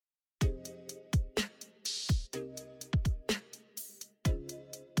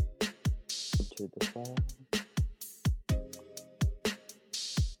to the side.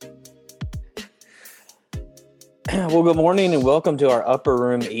 Well, good morning and welcome to our Upper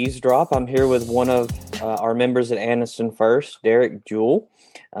Room Eavesdrop. I'm here with one of our members at Anniston First, Derek Jewell,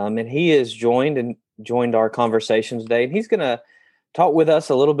 and he is joined our conversation today. And he's going to talk with us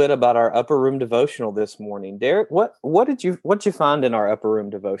a little bit about our Upper Room devotional this morning. Derek, what did you find in our Upper Room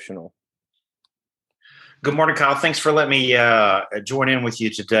devotional? Good morning, Kyle. Thanks for letting me join in with you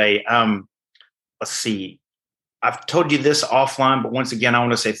today. Let's see. I've told you this offline, but once again, I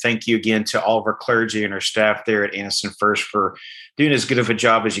want to say thank you again to all of our clergy and our staff there at Anniston First for doing as good of a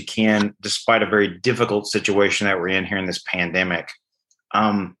job as you can, despite a very difficult situation that we're in here in this pandemic.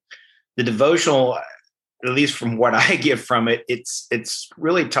 The devotional, at least from what I get from it, it's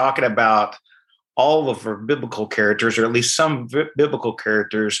really talking about all of our biblical characters, or at least some biblical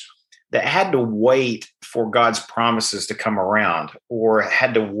characters that had to wait for God's promises to come around, or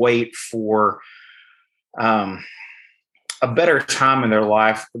had to wait for a better time in their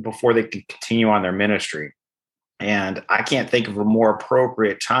life before they could continue on their ministry. And I can't think of a more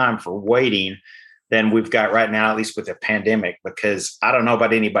appropriate time for waiting than we've got right now, at least with the pandemic, because I don't know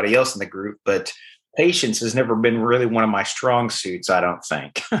about anybody else in the group, but patience has never been really one of my strong suits, I don't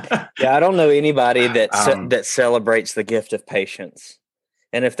think. Yeah, I don't know anybody that celebrates the gift of patience.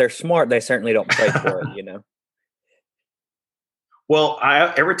 And if they're smart, they certainly don't pray for it, you know. Well,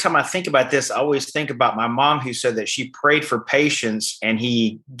 every time I think about this, I always think about my mom, who said that she prayed for patience and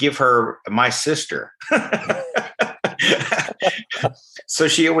he give her my sister. So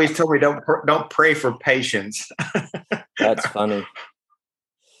she always told me, don't pray for patience. That's funny.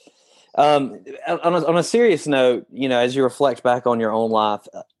 On a serious note, you know, as you reflect back on your own life,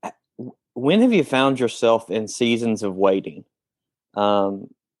 when have you found yourself in seasons of waiting?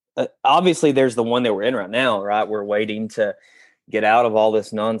 Obviously, there's the one that we're in right now, right? We're waiting to get out of all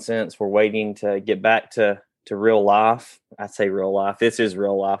this nonsense. We're waiting to get back to real life. I say real life. This is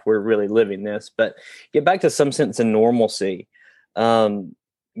real life. We're really living this, but get back to some sense of normalcy. You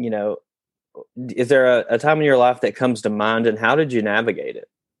know, is there a time in your life that comes to mind, and how did you navigate it?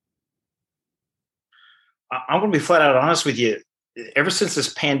 I'm going to be flat out honest with you. Ever since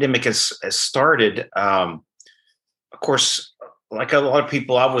this pandemic has started, of course, like a lot of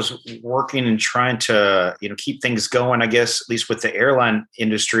people, I was working and trying to, keep things going, I guess, at least with the airline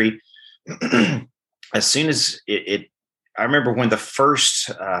industry. As soon as I remember when the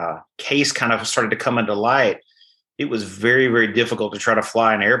first case kind of started to come into light, it was very, very difficult to try to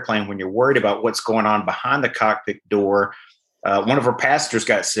fly an airplane when you're worried about what's going on behind the cockpit door. One of our passengers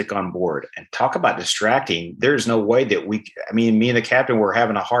got sick on board, and talk about distracting. There's no way that me and the captain were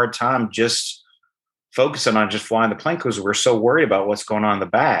having a hard time just focusing on just flying the plane because we're so worried about what's going on in the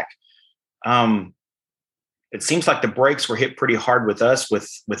back. It seems like the brakes were hit pretty hard with us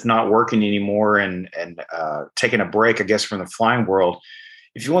with not working anymore and taking a break, I guess, from the flying world.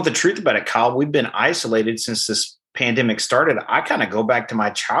 If you want the truth about it, Kyle, we've been isolated since this pandemic started. I kind of go back to my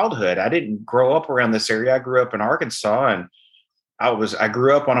childhood. I didn't grow up around this area. I grew up in Arkansas, and I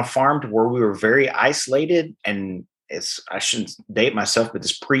grew up on a farm to where we were very isolated, and I shouldn't date myself, but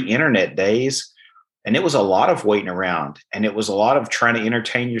it's pre-internet days. And it was a lot of waiting around, and it was a lot of trying to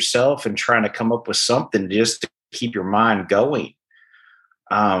entertain yourself and trying to come up with something just to keep your mind going.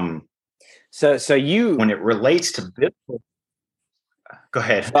 So you, when it relates to biblical, go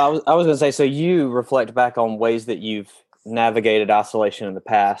ahead. I was going to say, so you reflect back on ways that you've navigated isolation in the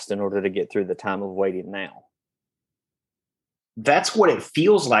past in order to get through the time of waiting now. That's what it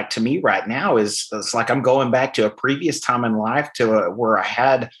feels like to me right now. It's like I'm going back to a previous time in life where I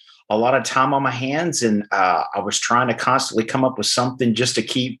had a lot of time on my hands, and I was trying to constantly come up with something just to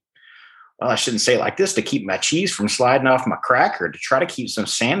keep, well, I shouldn't say it like this, to keep my cheese from sliding off my cracker, to try to keep some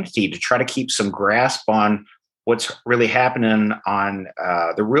sanity, to try to keep some grasp on what's really happening on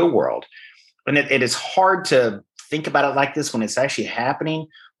the real world. And it is hard to think about it like this when it's actually happening,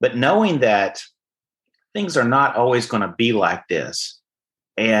 but knowing that things are not always going to be like this.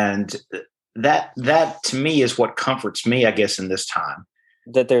 And that to me is what comforts me, I guess, in this time.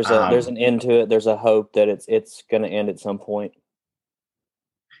 That there's an end to it. There's a hope that it's going to end at some point.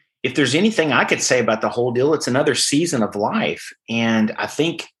 If there's anything I could say about the whole deal, it's another season of life. And I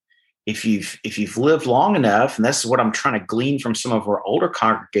think if you've lived long enough, and this is what I'm trying to glean from some of our older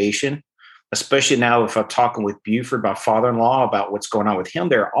congregation, especially now if I'm talking with Buford, my father-in-law, about what's going on with him,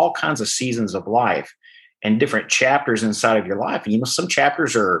 there are all kinds of seasons of life and different chapters inside of your life. And, some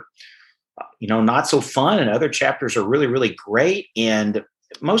chapters are, not so fun, and other chapters are really, really great. And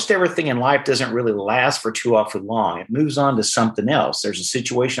most everything in life doesn't really last for too awfully long. It moves on to something else. There's a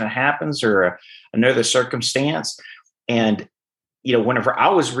situation that happens or another circumstance. And whenever I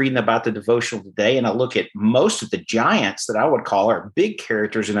was reading about the devotional today, and I look at most of the giants that I would call are big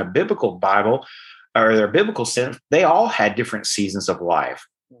characters in a biblical Bible or their biblical sense, they all had different seasons of life.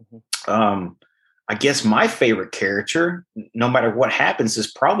 I guess my favorite character, no matter what happens,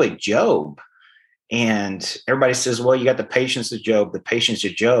 is probably Job. And everybody says, well, you got the patience of Job, the patience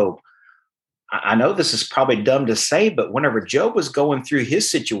of Job. I know this is probably dumb to say, but whenever Job was going through his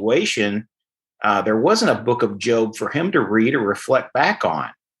situation, there wasn't a book of Job for him to read or reflect back on.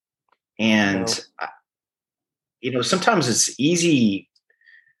 And, sometimes it's easy.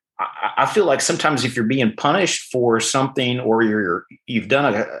 I feel like sometimes if you're being punished for something, or you've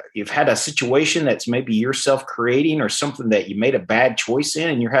had a situation that's maybe you're self-creating, or something that you made a bad choice in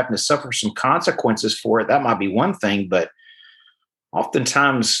and you're having to suffer some consequences for it, that might be one thing. But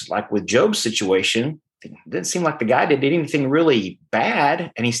oftentimes, like with Job's situation, it didn't seem like the guy did anything really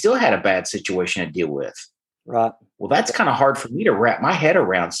bad, and he still had a bad situation to deal with. Right. Well, that's kind of hard for me to wrap my head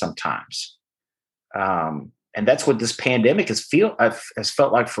around sometimes. And that's what this pandemic has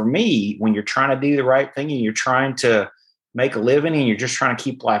felt like for me, when you're trying to do the right thing and you're trying to make a living and you're just trying to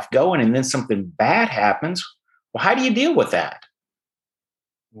keep life going, and then something bad happens. Well, how do you deal with that?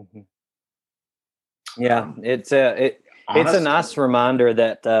 Mm-hmm. Yeah, it's a nice reminder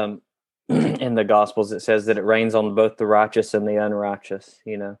that in the Gospels it says that it rains on both the righteous and the unrighteous.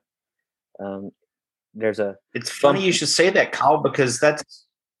 It's funny you should say that, Kyle, because that's.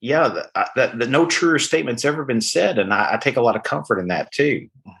 Yeah, that no truer statement's ever been said, and I take a lot of comfort in that too.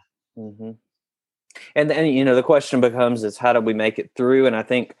 Mm-hmm. And the question becomes is, how do we make it through? And I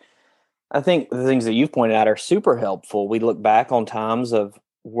think the things that you've pointed out are super helpful. We look back on times of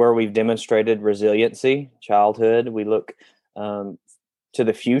where we've demonstrated resiliency, childhood. We look to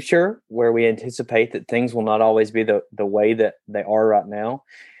the future, where we anticipate that things will not always be the way that they are right now.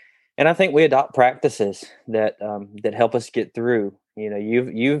 And I think we adopt practices that help us get through.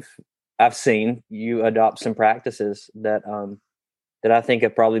 I've seen you adopt some practices that I think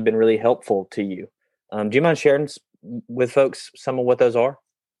have probably been really helpful to you. Do you mind sharing with folks some of what those are?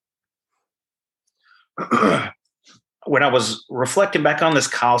 When I was reflecting back on this,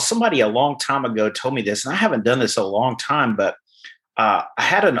 Kyle, somebody a long time ago told me this, and I haven't done this a long time, but I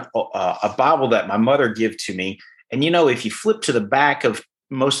had a Bible that my mother gave to me. And, if you flip to the back of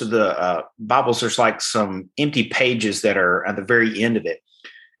most of the Bibles, there's like some empty pages that are at the very end of it.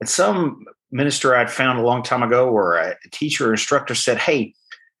 And some minister I'd found a long time ago, or a teacher or instructor, said, hey,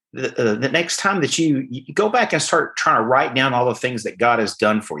 the next time that you go back and start trying to write down all the things that God has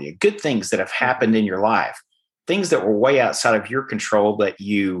done for you, good things that have happened in your life, things that were way outside of your control that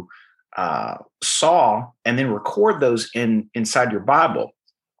you saw, and then record those inside your Bible.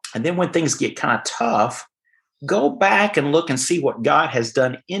 And then when things get kind of tough, go back and look and see what God has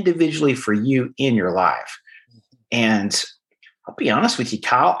done individually for you in your life. And I'll be honest with you,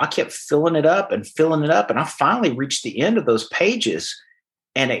 Kyle, I kept filling it up. And I finally reached the end of those pages.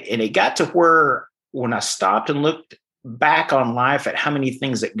 And it got to where, when I stopped and looked back on life at how many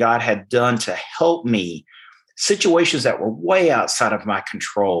things that God had done to help me, situations that were way outside of my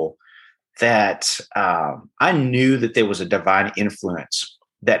control, that I knew that there was a divine influence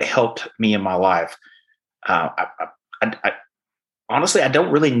that helped me in my life. Honestly, I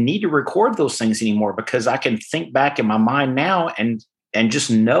don't really need to record those things anymore, because I can think back in my mind now and just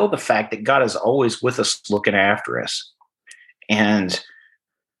know the fact that God is always with us, looking after us. And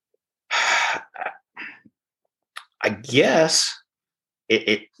I guess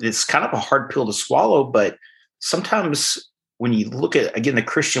it's kind of a hard pill to swallow, but sometimes when you look at, again, the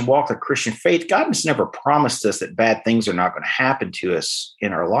Christian walk, the Christian faith, God has never promised us that bad things are not going to happen to us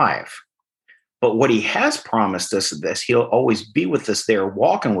in our life. But what he has promised us is this: he'll always be with us there,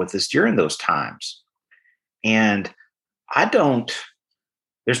 walking with us during those times. And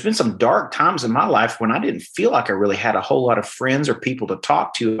there's been some dark times in my life when I didn't feel like I really had a whole lot of friends or people to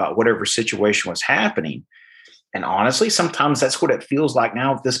talk to about whatever situation was happening. And honestly, sometimes that's what it feels like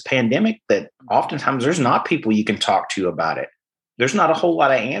now with this pandemic, that oftentimes there's not people you can talk to about it. There's not a whole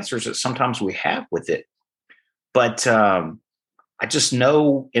lot of answers that sometimes we have with it. But I just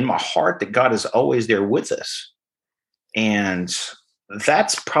know in my heart that God is always there with us. And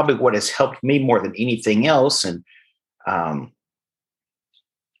that's probably what has helped me more than anything else. And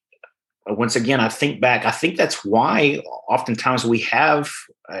once again, I think that's why oftentimes we have,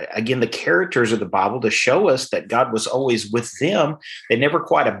 again, the characters of the Bible to show us that God was always with them. They never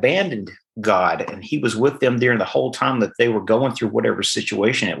quite abandoned God, and he was with them during the whole time that they were going through whatever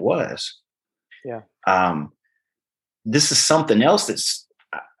situation it was. Yeah. This is something else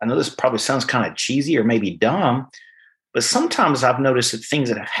I know this probably sounds kind of cheesy or maybe dumb, but sometimes I've noticed that things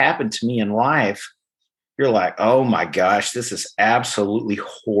that have happened to me in life, you're like, oh my gosh, this is absolutely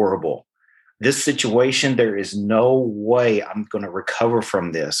horrible. This situation, there is no way I'm going to recover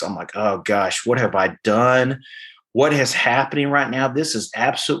from this. I'm like, oh gosh, what have I done? What is happening right now? This is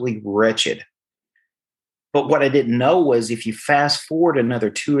absolutely wretched. But what I didn't know was if you fast forward another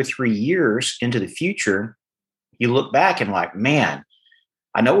 2 or 3 years into the future, you look back and like, man,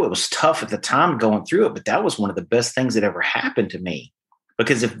 I know it was tough at the time going through it, but that was one of the best things that ever happened to me.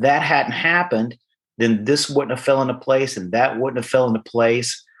 Because if that hadn't happened, then this wouldn't have fell into place and that wouldn't have fell into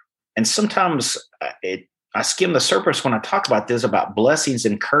place. And sometimes I skim the surface when I talk about this, about blessings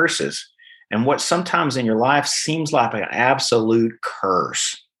and curses, and what sometimes in your life seems like an absolute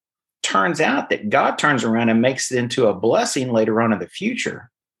curse. Turns out that God turns around and makes it into a blessing later on in the future.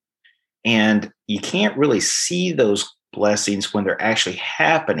 And you can't really see those blessings when they're actually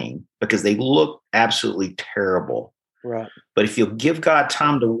happening because they look absolutely terrible. Right. But if you'll give God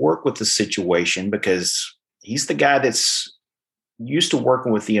time to work with the situation, because he's the guy that's used to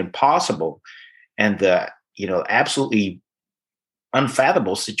working with the impossible and the, absolutely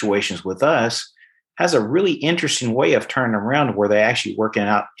unfathomable situations with us, has a really interesting way of turning around where they actually working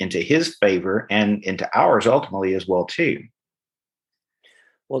out into his favor and into ours ultimately as well too.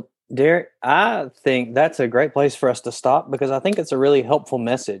 Well, Derek, I think that's a great place for us to stop because I think it's a really helpful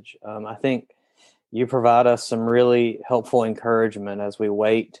message. I think you provide us some really helpful encouragement as we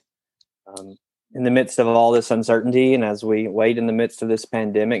wait in the midst of all this uncertainty and as we wait in the midst of this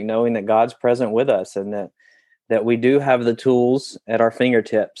pandemic, knowing that God's present with us and that we do have the tools at our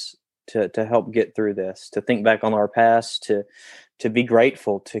fingertips to help get through this, to think back on our past, to be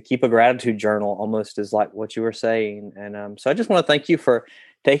grateful, to keep a gratitude journal, almost as like what you were saying. And so I just want to thank you for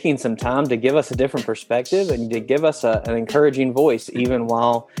taking some time to give us a different perspective and to give us an encouraging voice, even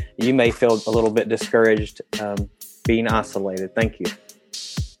while you may feel a little bit discouraged being isolated. Thank you.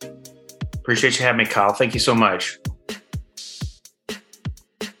 Appreciate you having me, Kyle. Thank you so much.